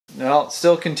well, it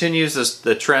still continues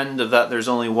the trend of that there's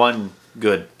only one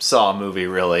good Saw movie,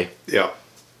 really. Yeah.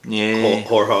 Yeah.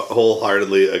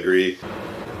 Wholeheartedly agree.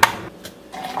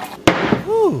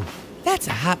 Ooh, that's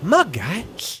a hot mug, guy.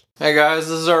 Hey guys,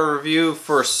 this is our review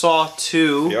for Saw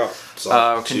 2. Yeah,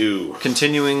 Saw 2.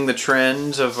 Continuing the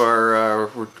trend of our,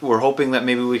 we're hoping that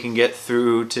maybe we can get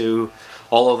through to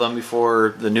all of them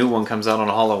before the new one comes out on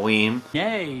Halloween.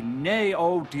 Nay, nay,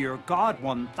 oh dear God,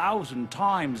 1,000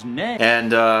 times nay.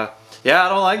 And, yeah, I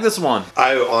don't like this one.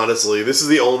 Honestly, this is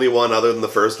the only one other than the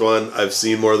first one I've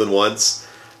seen more than once.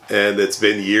 And it's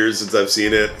been years since I've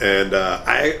seen it, and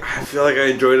I feel like I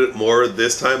enjoyed it more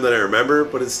this time than I remember,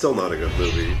 but it's still not a good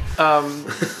movie.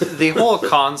 The whole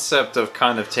concept of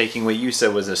kind of taking what you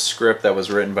said was a script that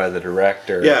was written by the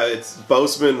director. Yeah,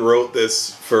 Boseman wrote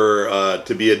this for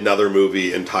to be another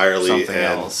movie entirely, Something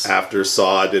and else. after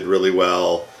Saw did really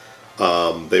well,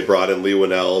 they brought in Lee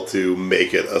Winnell to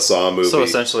make it a Saw movie. So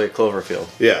essentially a Cloverfield.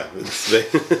 Yeah.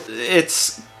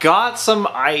 It's got some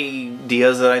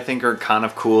ideas that I think are kind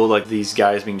of cool, like these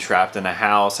guys being trapped in a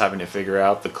house, having to figure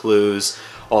out the clues,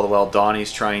 all the while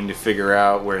Donnie's trying to figure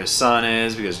out where his son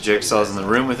is because Jigsaw's in the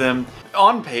room with him.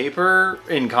 On paper,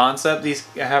 in concept, these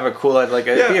have a cool, like,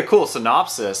 it'd be a cool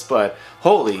synopsis, but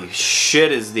holy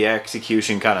shit is the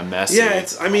execution kind of messy. Yeah,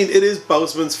 I mean, it is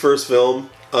Boseman's first film.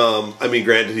 I mean,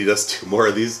 granted, he does 2 more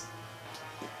of these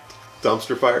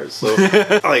dumpster fires, so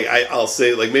like I'll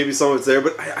say, like, maybe some of it's there,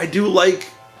 but I do like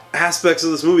aspects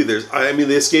of this movie. I mean,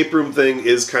 the escape room thing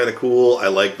is kind of cool. I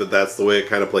like that that's the way it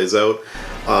kind of plays out.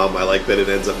 I like that it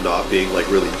ends up not being like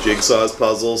really Jigsaw's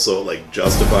puzzle, so it like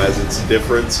justifies its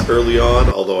difference early on,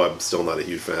 although I'm still not a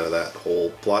huge fan of that whole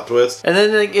plot twist. And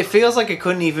then like, it feels like it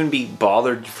couldn't even be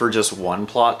bothered for just one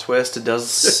plot twist. It does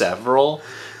several.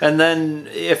 And then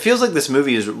it feels like this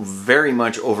movie is very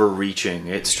much overreaching.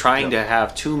 It's trying to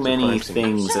have too many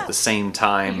things at the same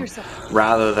time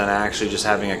rather than actually just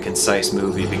having a concise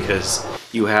movie, because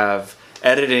you have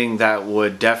editing that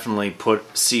would definitely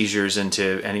put seizures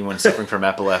into anyone suffering from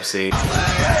epilepsy.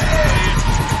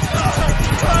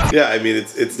 Yeah, I mean,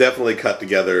 it's definitely cut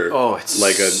together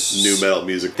like a new metal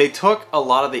music. They took a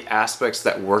lot of the aspects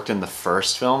that worked in the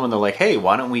first film and they're like, hey,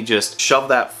 why don't we just shove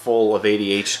that full of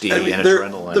ADHD and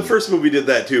adrenaline? The first movie did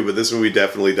that too, but this movie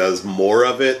definitely does more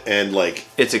of it, and like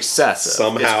it's excessive.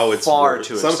 Somehow it's far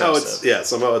too excessive.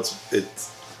 Somehow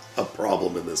it's a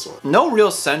problem in this one. No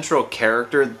real central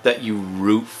character that you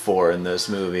root for in this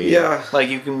movie. Yeah. Like,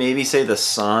 you can maybe say the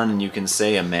son and you can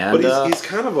say Amanda. But he's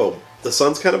kind of the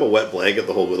son's kind of a wet blanket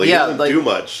the whole movie. Like, he doesn't do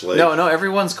much. Like, no,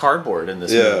 everyone's cardboard in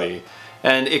this movie.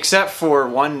 And except for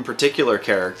one particular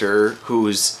character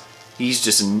he's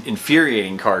just an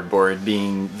infuriating cardboard,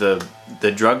 being the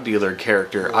drug dealer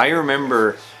character. I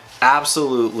remember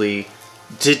absolutely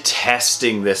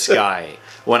detesting this guy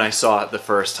when I saw it the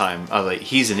first time. I was like,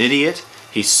 he's an idiot,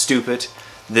 he's stupid,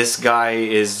 this guy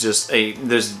is just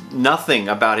there's nothing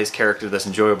about his character that's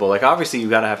enjoyable. Like, obviously you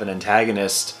gotta have an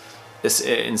antagonist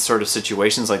in sort of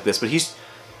situations like this, but he's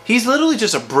literally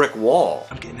just a brick wall.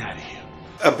 I'm getting out of here.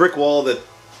 A brick wall that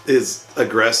is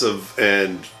aggressive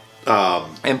and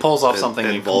pulls off something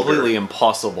completely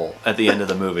impossible at the end of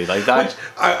the movie. Like that.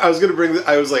 I was gonna bring.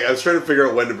 I was trying to figure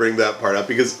out when to bring that part up,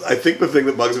 because I think the thing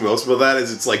that bugs me most about that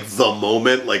is it's like the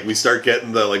moment, like we start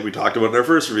getting the, like we talked about in our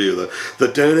first review, the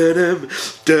da-da-dum,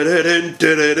 da-da-dum,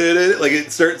 da-da-da-da, like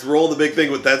it starts rolling the big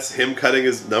thing, but that's him cutting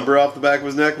his number off the back of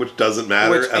his neck, which doesn't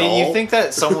matter at all. And you think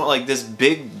that someone like this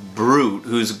big brute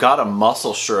who's got a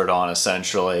muscle shirt on,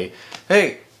 essentially,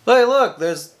 hey, look,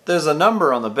 there's a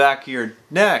number on the back of your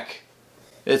neck.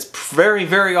 It's very,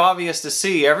 very obvious to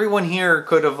see. Everyone here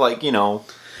could have, like, you know,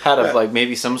 had like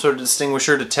maybe some sort of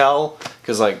distinguisher to tell,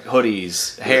 because like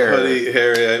hoodies, hair,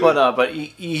 yeah. But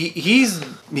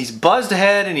he's buzzed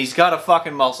ahead and he's got a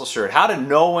fucking muscle shirt. How did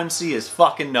no one see his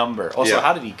fucking number? Also,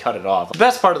 how did he cut it off? The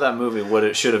best part of that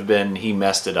movie should have been he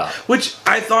messed it up, which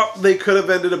I thought they could have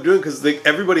ended up doing, because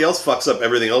everybody else fucks up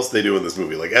everything else they do in this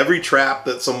movie. Like, every trap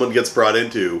that someone gets brought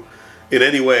into, in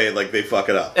any way, like, they fuck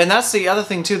it up. And that's the other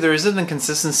thing too. There isn't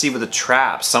inconsistency with the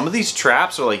traps. Some of these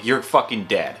traps are like, you're fucking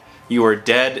dead. You are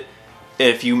dead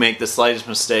if you make the slightest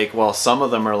mistake, while some of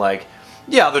them are like,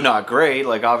 yeah, they're not great.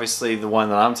 Like, obviously, the one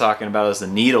that I'm talking about is the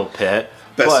needle pit.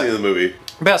 Best scene of the movie.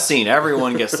 Best scene.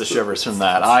 Everyone gets the shivers from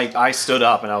that. I stood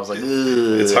up and I was like, ugh.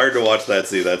 It's hard to watch that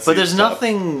scene. But there's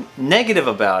nothing negative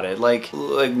about it. Like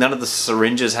none of the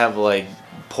syringes have, like,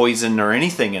 poison or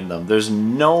anything in them. There's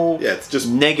no it's just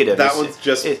negative. That one's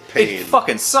just pain. It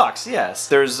fucking sucks, yes.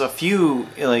 There's a few,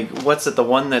 like, what's it, the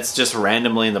one that's just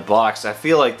randomly in the box. I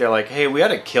feel like they're like, hey, we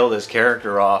gotta kill this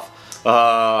character off.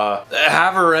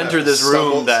 Have her enter this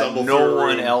room that no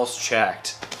one else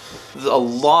checked. A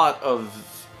lot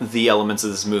of the elements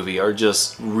of this movie are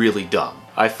just really dumb.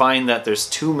 I find that there's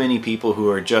too many people who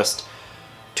are just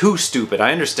too stupid.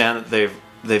 I understand that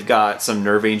they've got some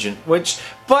nerve agent, which,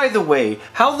 by the way,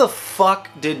 how the fuck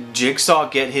did Jigsaw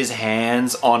get his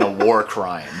hands on a war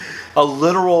crime? A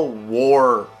literal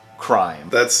war crime.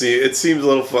 It seems a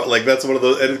little fun, like that's one of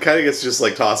those, and it kind of gets just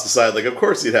like tossed aside. Like, of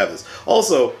course you'd have this.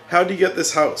 Also, how do you get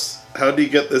this house? How do you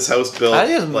get this house built? That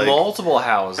is like, multiple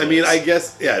houses. I mean, I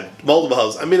guess, yeah, multiple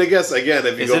houses. I mean, I guess, again,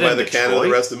 if you go by the canon of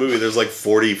the rest of the movie, there's like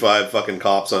 45 fucking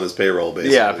cops on his payroll,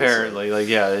 basically. Yeah, apparently. So. Like,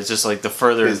 yeah, it's just like the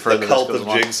further and further the cult of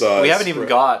Jigsaw. We haven't even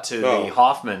got to the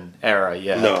Hoffman era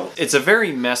yet. No. It's a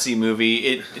very messy movie.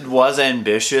 It was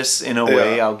ambitious in a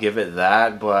way, I'll give it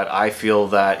that, but I feel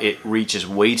that it reaches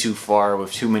way too far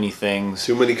with too many things.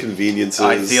 Too many conveniences.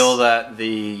 I feel that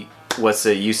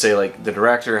you say like the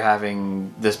director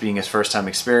having this being his first time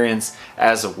experience,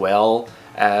 as well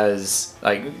as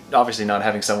like obviously not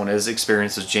having someone as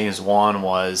experienced as James Wan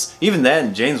was. Even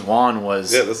then, James Wan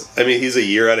was. Yeah, I mean, he's a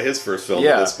year out of his first film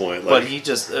at this point. But he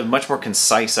just a much more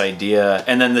concise idea,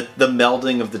 and then the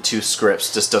melding of the two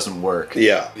scripts just doesn't work.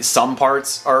 Yeah, some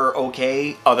parts are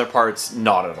okay, other parts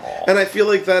not at all. And I feel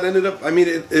like that ended up. I mean,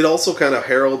 it also kind of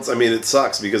heralds. I mean, it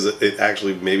sucks because it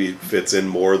actually maybe fits in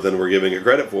more than we're giving it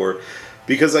credit for,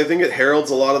 because I think it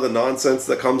heralds a lot of the nonsense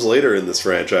that comes later in this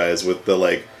franchise with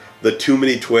the too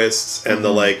many twists and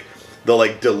the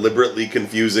deliberately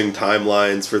confusing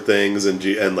timelines for things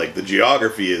and like the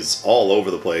geography is all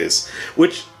over the place,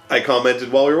 which I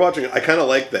commented while we were watching it. I kind of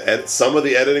like some of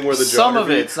the editing where the some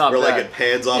geography, of it's not where bad. Like it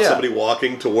pans off somebody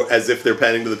walking as if they're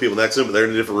panning to the people next to them, but they're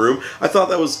in a different room. I thought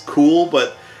that was cool,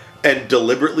 and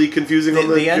deliberately confusing on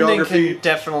the ending geography. can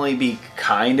definitely be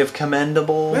kind of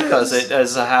commendable because it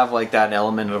does have like that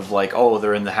element of like, oh,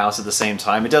 they're in the house at the same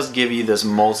time. It does give you this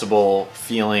multiple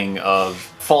feeling of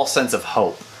false sense of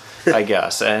hope, I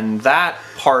guess, and that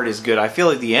part is good. I feel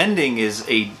like the ending is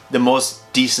the most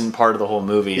decent part of the whole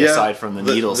movie, aside from the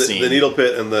needle scene, the needle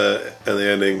pit, and the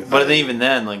ending. But even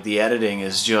then, like the editing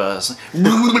is just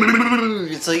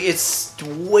it's like it's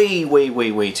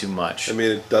way too much. I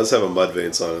mean, it does have a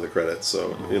Mudvayne song in the credits,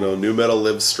 so nu metal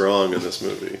lives strong in this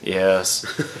movie. Yes,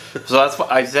 so that's what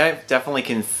I definitely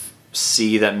can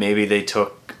see that maybe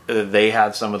they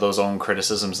had some of those own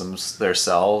criticisms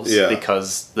themselves,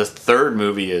 because the third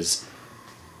movie is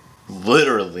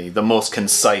literally the most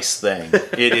concise thing.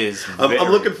 It is. I'm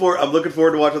looking forward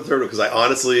to watching the third one because I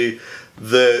honestly,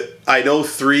 I know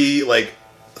three's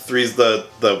the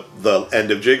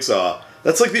end of Jigsaw.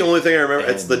 That's like the only thing I remember.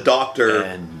 It's the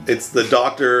doctor. It's the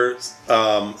doctor,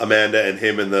 Amanda, and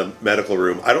him in the medical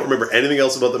room. I don't remember anything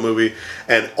else about the movie,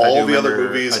 and all the other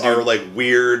movies are like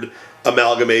weird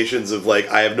amalgamations of like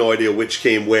I have no idea which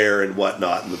came where and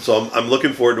whatnot. And so I'm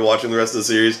looking forward to watching the rest of the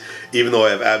series, even though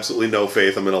I have absolutely no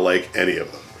faith I'm going to like any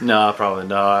of them. No, probably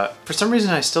not. For some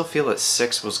reason, I still feel that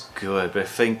 6 was good, but I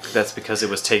think that's because it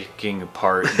was taking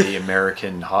apart the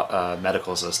American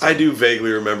medical system. I do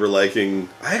vaguely remember liking.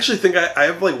 I actually think I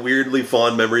have like weirdly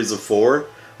fond memories of 4.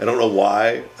 I don't know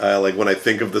why. Like when I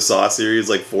think of the Saw series,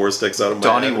 like 4 sticks out of my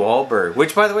Donnie head. Wahlberg,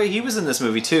 which by the way, he was in this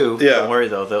movie too. Yeah. Don't worry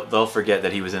though, they'll forget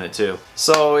that he was in it too.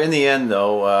 So in the end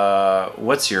though,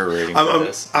 what's your rating for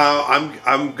this?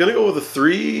 I'm gonna go with a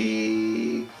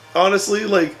 3. Honestly,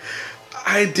 like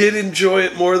I did enjoy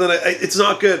it more than it's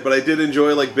not good, but I did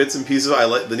enjoy like bits and pieces. I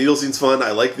like the needle scene's fun.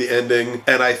 I like the ending,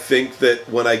 and I think that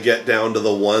when I get down to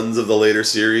the ones of the later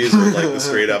series, or like the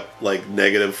straight up like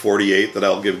 -48 that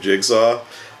I'll give Jigsaw.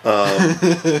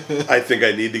 I think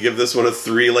I need to give this one a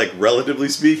 3, like relatively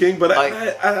speaking, but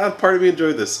I part of me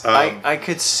enjoyed this. I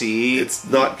could see it's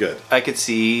not good. I could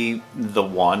see the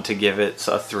want to give it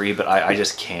a 3, but I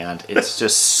just can't. It's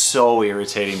just so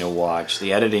irritating to watch.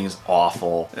 The editing is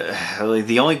awful. Like,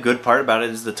 the only good part about it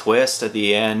is the twist at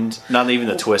the end. Not even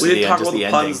the twist at the end, just the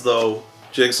ending. Puns though.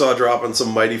 Jigsaw dropping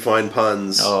some mighty fine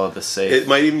puns. Oh, the safe. It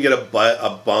might even get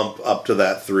a bump up to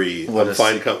that 3.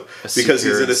 Because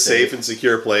he's in a safe and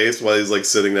secure place while he's like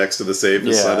sitting next to the safe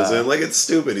his son is in. Like, it's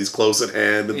stupid. He's close at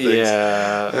hand and things.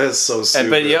 Yeah. That's so stupid.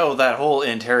 But that whole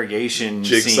interrogation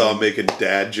Jigsaw scene, making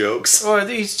dad jokes. or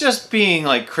he's just being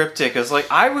like cryptic. It's like,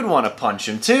 I would want to punch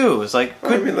him too. It's like,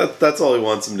 I mean, that's all he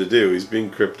wants him to do. He's being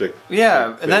cryptic.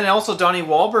 Yeah, and then also Donnie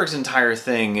Wahlberg's entire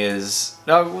thing is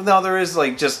now there is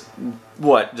like just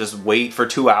wait for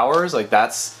 2 hours, like that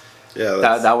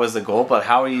was the goal. But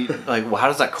how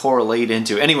does that correlate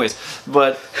into? Anyways,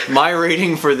 but my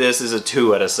rating for this is a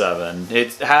 2 out of 7.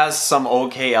 It has some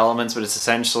okay elements, but it's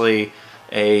essentially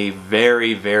a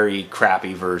very, very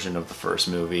crappy version of the first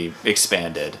movie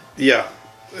expanded. Yeah,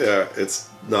 it's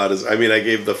not as. I mean, I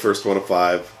gave the first one a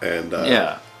 5, and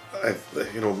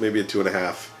maybe a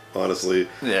 2.5. Honestly,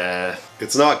 Yeah.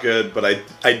 it's not good, but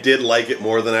I did like it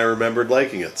more than I remembered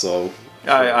liking it. So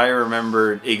I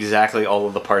remembered exactly all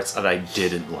of the parts that I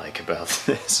didn't like about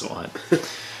this one.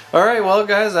 All right, well,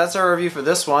 guys, that's our review for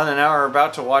this one, and now we're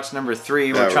about to watch number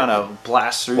 3. We're trying to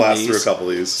blast through a couple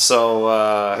of these. So,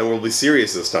 and we'll be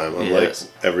serious this time, unlike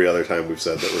every other time we've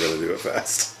said that we're going to do it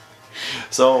fast.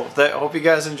 So, hope you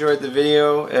guys enjoyed the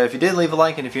video. If you did, leave a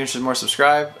like, and if you're interested in more,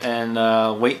 subscribe.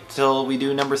 And wait till we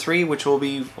do number 3, which will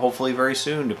be hopefully very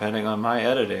soon, depending on my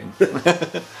editing.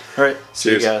 All right,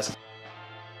 see you guys.